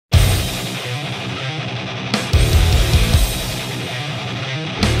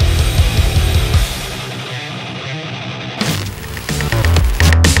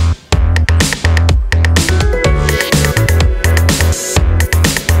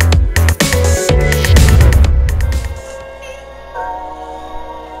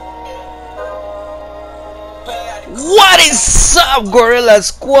up, Gorilla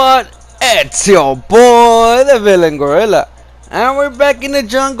Squad? It's your boy, the Villain Gorilla, and we're back in the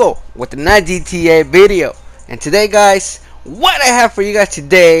jungle with another GTA video. And today, guys, what I have for you guys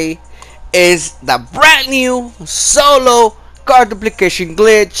today is the brand new solo card duplication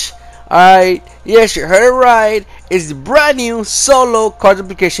glitch. Alright, yes, you heard it right. It's the brand new solo card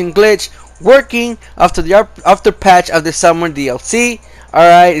duplication glitch working after the after patch of the summer DLC.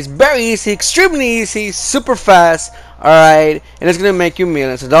 Alright, it's very easy, extremely easy, super fast. Alright, and it's gonna make you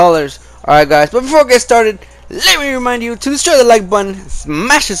millions of dollars. Alright, guys, but before we get started, let me remind you to destroy the like button,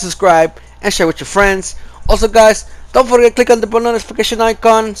 smash the subscribe, and share with your friends. Also, guys, don't forget to click on the bell notification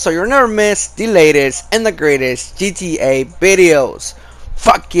icon so you'll never miss the latest and the greatest GTA videos.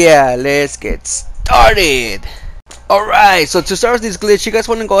 Fuck yeah, let's get started. Alright, so to start with this glitch, you guys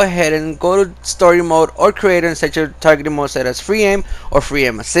want to go ahead and go to story mode or creator and set your targeting mode set as free aim or free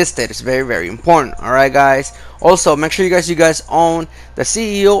aim assisted. It's very important. Alright, guys, also make sure you guys own the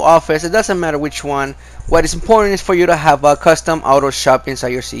CEO office. It doesn't matter which one. What is important is for you to have a custom auto shop inside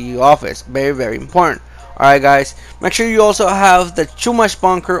your CEO office. Very important. Alright, guys, make sure you also have the too much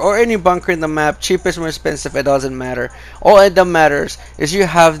bunker or any bunker in the map, cheapest, more expensive, it doesn't matter. All that matters is you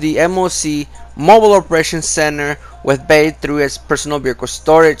have the M.O.C. mobile operations center with bay through its personal vehicle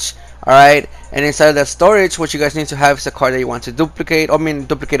storage. Alright, and inside of that storage, what you guys need to have is a car that you want to duplicate,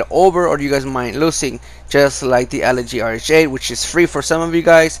 duplicate over, or you guys mind losing, just like the Elegy RH8, which is free for some of you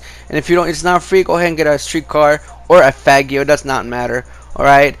guys. And if you don't, it's not free, go ahead and get a street car or a Fagio, it does not matter.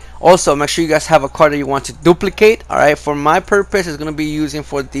 Alright, also make sure you guys have a car that you want to duplicate. Alright, for my purpose, it's going to be using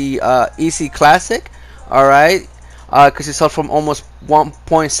for the Issi Classic. Alright, because it sold from almost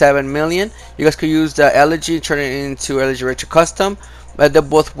 1.7 million. You guys could use the Elegy, turn it into Elegy Retro Custom, but they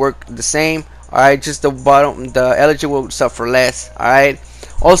both work the same. Alright, just the bottom, the Elegy will sell for less. Alright,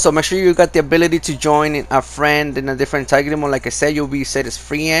 also make sure you got the ability to join a friend in a different target mode. Like I said, you'll be set as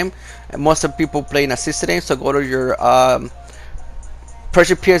free aim, and most of the people play in assisted aim. So go to your press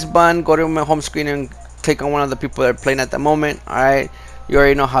your PS button, go to my home screen and click on one of the people that are playing at the moment. Alright, you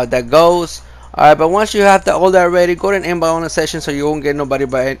already know how that goes. Alright, but once you have all that ready, go to an invite on a session so you won't get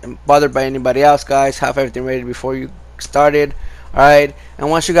bothered by anybody else, guys. Have everything ready before you started. Alright, and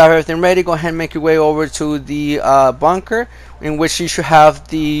once you got everything ready, go ahead and make your way over to the bunker, in which you should have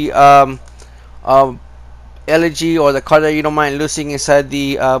the Elegy or the car that you don't mind losing inside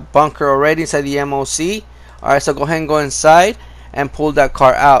the bunker already, inside the M.O.C. Alright, so go ahead and go inside and pull that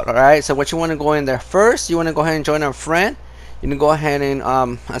car out. Alright, so what you want to go in there first, you want to go ahead and join a friend. You can go ahead and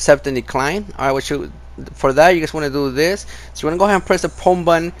accept and decline. Alright, for that, you guys want to do this. So you want to go ahead and press the home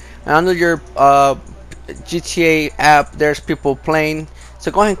button, and under your GTA app, there's people playing.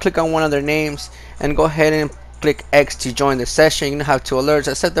 So go ahead and click on one of their names and go ahead and click X to join the session. You're gonna have two alerts.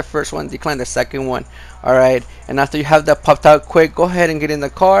 Accept the first one, decline the second one. Alright, and after you have that popped out quick, go ahead and get in the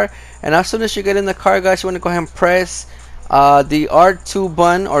car. And as soon as you get in the car, guys, you want to go ahead and press the R2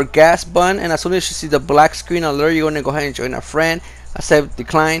 button or gas button, and as soon as you see the black screen alert, you're going to go ahead and join a friend, accept,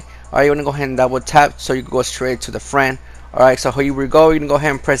 decline. Alright, you want to go ahead and double tap so you can go straight to the friend. Alright, so here we go. You can go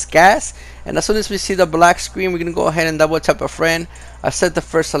ahead and press gas, and as soon as we see the black screen, we're going to go ahead and double tap a friend, accept the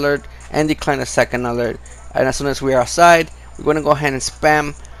first alert, and decline the second alert. And as soon as we are outside, we're going to go ahead and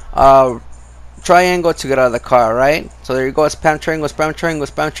spam triangle to get out of the car. Right, so there you go, spam triangle, spam triangle,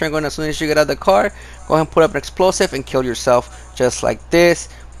 spam triangle, and as soon as you get out of the car, go ahead and put up an explosive and kill yourself just like this.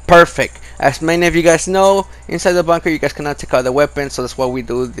 Perfect. As many of you guys know, inside the bunker you guys cannot take out the weapon, so that's why we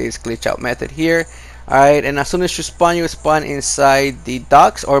do this glitch out method here. Alright, and as soon as you spawn inside the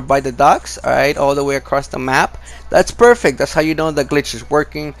docks or by the docks, alright, all the way across the map. That's perfect. That's how you know the glitch is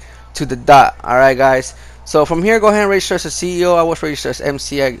working to the dot. Alright, guys, so from here, go ahead and register as a CEO. I was registered as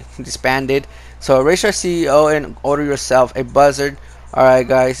MC, I disbanded. So register as CEO and order yourself a buzzard. Alright,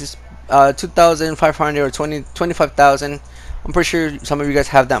 guys, it's 2,500 or 25,000. I'm pretty sure some of you guys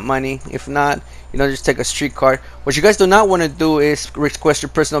have that money. If not, you know, just take a street car. What you guys do not want to do is request your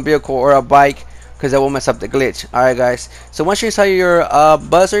personal vehicle or a bike, because that will mess up the glitch. Alright, guys, so once you're inside your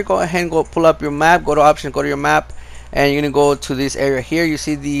buzzer, go ahead and go pull up your map, go to options, go to your map, and you're gonna go to this area here. You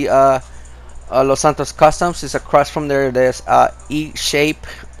see the Los Santos Customs. It's across from there. There's E-shape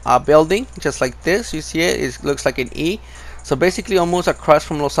building, just like this. You see it, it looks like an E. So basically almost across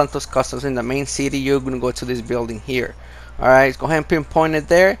from Los Santos Customs in the main city, you're gonna go to this building here. Alright, go ahead and pinpoint it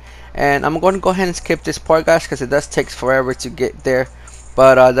there, and I'm going to go ahead and skip this part, guys, because it does take forever to get there,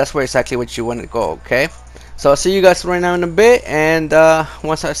 but that's where exactly what you want to go. Okay, so I'll see you guys right now in a bit, and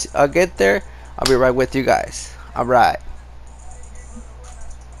once I get there, I'll be right with you guys. Alright,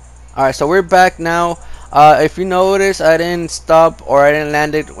 so we're back now. If you notice, I didn't stop or I didn't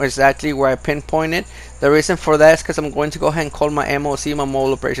land it exactly where I pinpointed. The reason for that is because I'm going to go ahead and call my M.O.C, my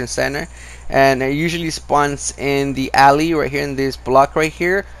mobile operation center, and it usually spawns in the alley right here in this block right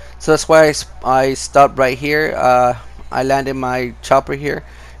here. So that's why I stopped right here. I landed my chopper here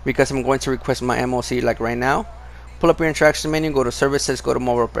because I'm going to request my M.O.C like right now. Pull up your interaction menu, go to services, go to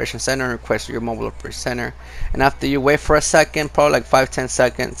mobile operation center, and request your mobile operation center. And after you wait for a second, probably like 5-10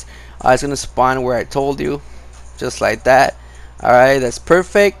 seconds, it's gonna spawn where I told you, just like that. Alright, that's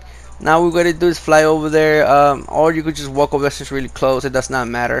perfect. Now what we're gonna do is fly over there, or you could just walk over there since it's really close. It does not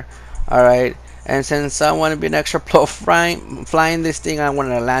matter. Alright, and since I want to be an extra pro flying this thing, I want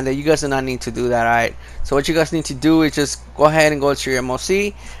to land it. You guys do not need to do that. Alright, so what you guys need to do is just go ahead and go to your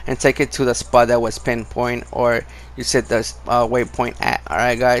M.O.C and take it to the spot that was pinpoint, or you set the waypoint at.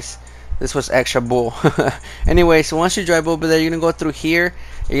 Alright guys, this was extra bull. Anyway, so once you drive over there, you're gonna go through here.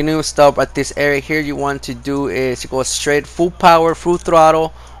 You're gonna stop at this area here. You want to do is go straight full power, full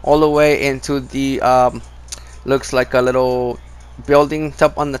throttle, all the way into the looks like a little building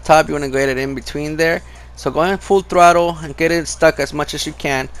top on the top. You want to get it in between there. So go ahead full throttle and get it stuck as much as you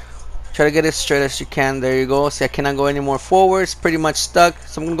can. Try to get it straight as you can. There you go. See, I cannot go any more forward. It's pretty much stuck.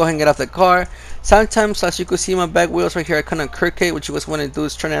 So I'm gonna go ahead and get off the car. Sometimes, as you can see, my back wheels right here, I kind of crooked it. What you guys want to do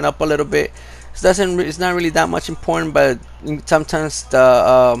is turn it up a little bit. So it's not really that much important, but sometimes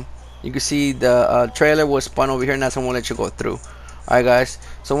the you can see the trailer will spawn over here, and that's when we'll let you go through. Alright guys,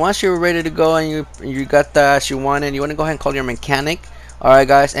 so once you're ready to go and you got that as you want, and you want to go ahead and call your mechanic. Alright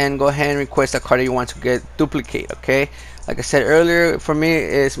guys, and go ahead and request a car that you want to get duplicate. Okay, like I said earlier, for me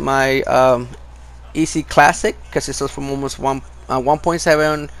it's my Issi Classic, because it sells from almost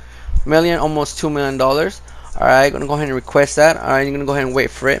 1.7 million, almost $2 million. Alright, gonna go ahead and request that. Alright, you're gonna go ahead and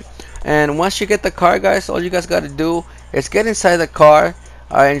wait for it. And once you get the car, guys, all you guys got to do is get inside the car,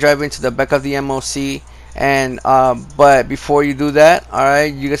 and drive into the back of the M.O.C. And but before you do that,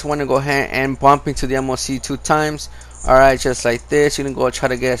 alright, you guys want to go ahead and bump into the M.O.C 2 times. Alright, just like this. You're gonna go try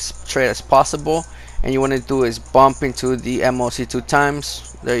to get as straight as possible, and you want to do is bump into the M.O.C 2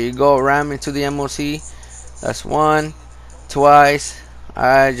 times. There you go, ram into the M.O.C. That's 1, twice.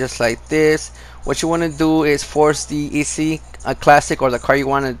 Alright, just like this. What you want to do is force the Issi Classic, or the car you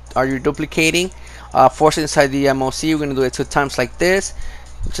want to, are you duplicating, force it inside the M.O.C. We're gonna do it 2 times like this,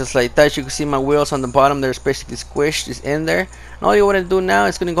 just like that. You can see my wheels on the bottom, they're basically squished, is in there. And all you want to do now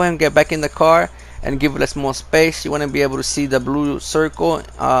is gonna go ahead and get back in the car and give it a small space. You want to be able to see the blue circle,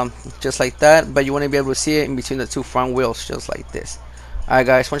 just like that, but you want to be able to see it in between the 2 front wheels, just like this. Alright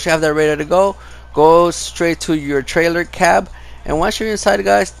guys, once you have that ready to go straight to your trailer cab. And once you're inside,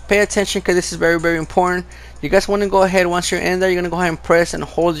 guys, pay attention, because this is very, very important. You guys want to go ahead, once you're in there, you're going to go ahead and press and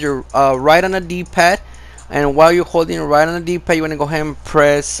hold your right on the D-pad. And while you're holding right on the D-pad, you want to go ahead and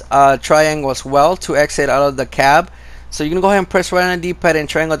press triangle as well to exit out of the cab. So you're going to go ahead and press right on the D-pad and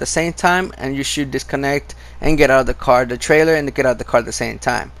triangle at the same time, and you should disconnect and get out of the car, the trailer, and get out of the car at the same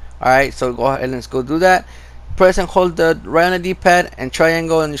time. Alright, so go ahead and let's go do that. Press and hold the right on the D-pad and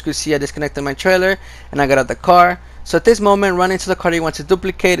triangle, and you can see I disconnected my trailer and I got out the car. So at this moment, run into the car you want to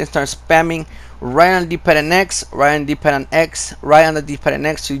duplicate and start spamming right on the D-pad and X, right on the D-pad and X, right on the D-pad and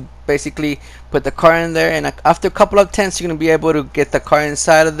X to basically put the car in there. And after a couple of tenths, you're going to be able to get the car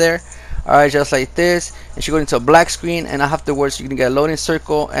inside of there. Alright, just like this. And you go into a black screen, and afterwards you can get a loading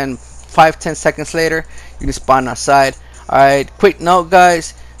circle, and 5-10 seconds later you can spawn outside. Alright, quick note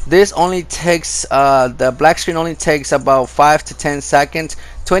guys, this only takes the black screen only takes about 5 to 10 seconds,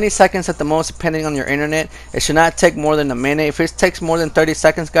 20 seconds at the most, depending on your internet. It should not take more than a minute. If it takes more than 30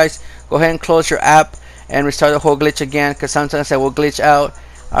 seconds, guys, go ahead and close your app and restart the whole glitch again, because sometimes it will glitch out.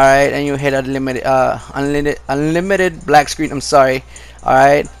 Alright, and you hit unlimited black screen. I'm sorry.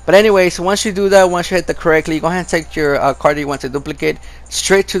 Alright, but anyways, once you do that, once you hit the correctly, go ahead and take your card you want to duplicate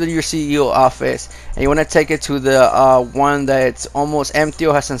straight to your CEO office, and you want to take it to the one that's almost empty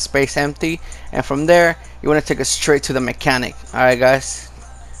or has some space empty, and from there you want to take it straight to the mechanic. Alright guys,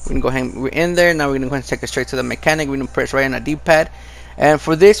 we can go ahead, we're in there now. We're going to go ahead and take it straight to the mechanic. We're going to press right on the D-pad, and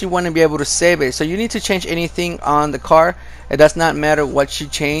for this you want to be able to save it. So you need to change anything on the car. It does not matter what you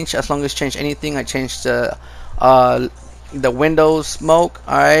change, as long as you change anything. I changed the window smoke.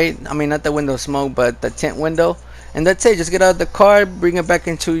 Alright, I mean not the window smoke, but the tint window, and that's it. Just get out of the car, bring it back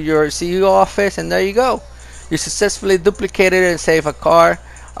into your CEO office, and there you go. You successfully duplicated it and saved a car.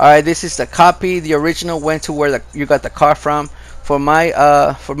 Alright, this is the copy. The original went to where you got the car from. For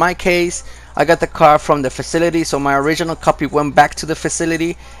my case, I got the car from the facility, so my original copy went back to the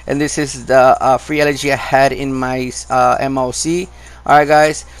facility, and this is the free Elegy I had in my M.O.C. Alright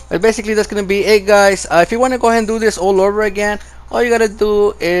guys, but basically that's gonna be it guys. If you want to go ahead and do this all over again, all you gotta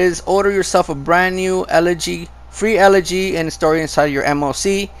do is order yourself a brand new Elegy, free Elegy, and store it inside your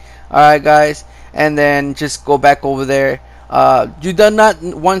M.O.C. Alright guys, and then just go back over there. You do not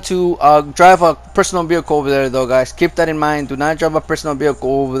want to drive a personal vehicle over there, though, guys. Keep that in mind. Do not drive a personal vehicle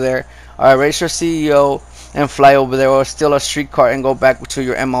over there. Alright, race your CEO and fly over there, or steal a streetcar and go back to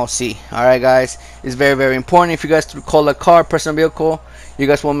your M.O.C. Alright, guys, it's very, very important. If you guys call a car personal vehicle, you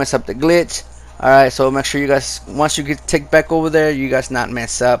guys won't mess up the glitch. Alright, so make sure you guys, once you get take back over there, you guys not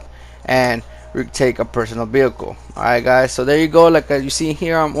mess up and take a personal vehicle. Alright, guys, so there you go. Like you see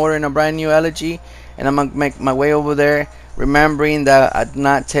here, I'm ordering a brand new Elegy, and I'm gonna make my way over there, remembering that I do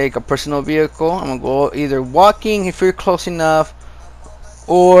not take a personal vehicle. I'm gonna go either walking if you're close enough,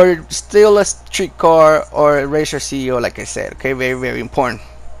 or steal a streetcar, or race your CEO, like I said. Okay, very, very important.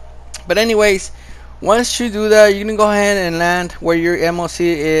 But anyways, once you do that, you're gonna go ahead and land where your M.O.C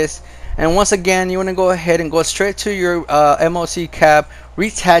is, and once again, you want to go ahead and go straight to your M.O.C cab,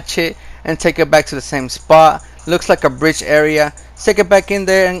 retach it, and take it back to the same spot. Looks like a bridge area. Take it back in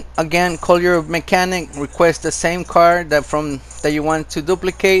there, and again, call your mechanic, request the same car that you want to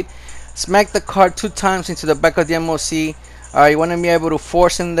duplicate. Smack the car 2 times into the back of the M.O.C. Alright, you want to be able to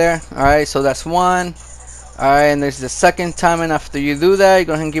force in there. Alright, so that's 1. Alright, and there's the 2nd time, and after you do that, you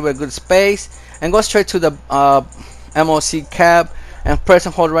go ahead and give it a good space and go straight to the M.O.C cab and press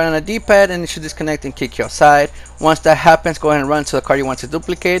and hold right on the D-pad, and it should disconnect and kick you outside. Once that happens, go ahead and run to the car you want to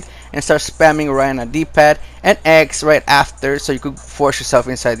duplicate and start spamming right on the D-pad and X right after, so you could force yourself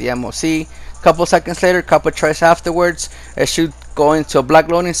inside the M.O.C. Couple seconds later, couple tries afterwards, it should go into a black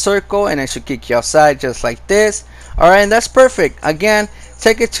loading circle and it should kick you outside just like this. Alright, and that's perfect. Again,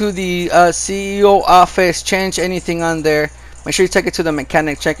 take it to the CEO office, change anything on there. Make sure you take it to the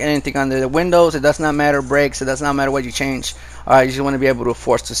mechanic, check anything under the windows. It does not matter, brakes, it does not matter what you change. You just want to be able to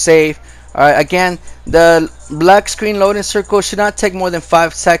force to save. Alright, again, the black screen loading circle should not take more than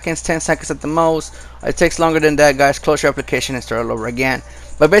 5 seconds, 10 seconds at the most. It takes longer than that, guys. Close your application and start all over again.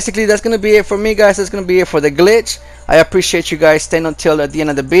 But basically, that's going to be it for me, guys. That's going to be it for the glitch. I appreciate you guys staying until the end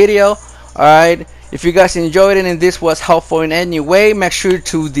of the video. Alright, if you guys enjoyed it and this was helpful in any way, make sure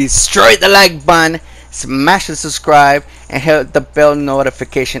to destroy the like button, smash the subscribe, and hit the bell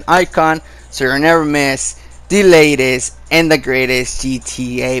notification icon so you'll never miss the latest and the greatest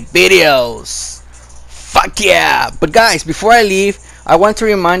GTA videos. Fuck yeah! But guys, before I leave, I want to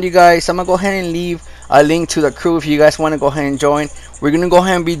remind you guys, I'm gonna go ahead and leave a link to the crew if you guys want to go ahead and join. We're gonna go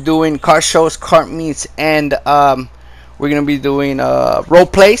ahead and be doing car shows, kart meets, and we're gonna be doing role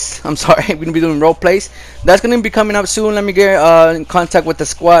plays. I'm sorry, we're gonna be doing role plays. That's gonna be coming up soon. Let me get in contact with the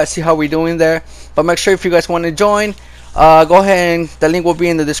squad, see how we're doing there. But make sure if you guys want to join, go ahead and the link will be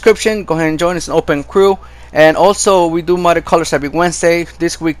in the description. Go ahead and join. It's an open crew. And also, we do modded colors every Wednesday.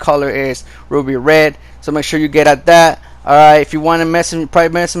 This week color is ruby red, so make sure you get at that. Alright, if you want to message,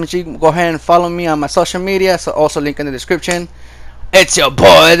 private message me, go ahead and follow me on my social media, so also link in the description. It's your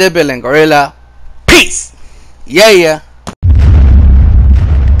boy, the Villain Gorilla. Peace. Yeah.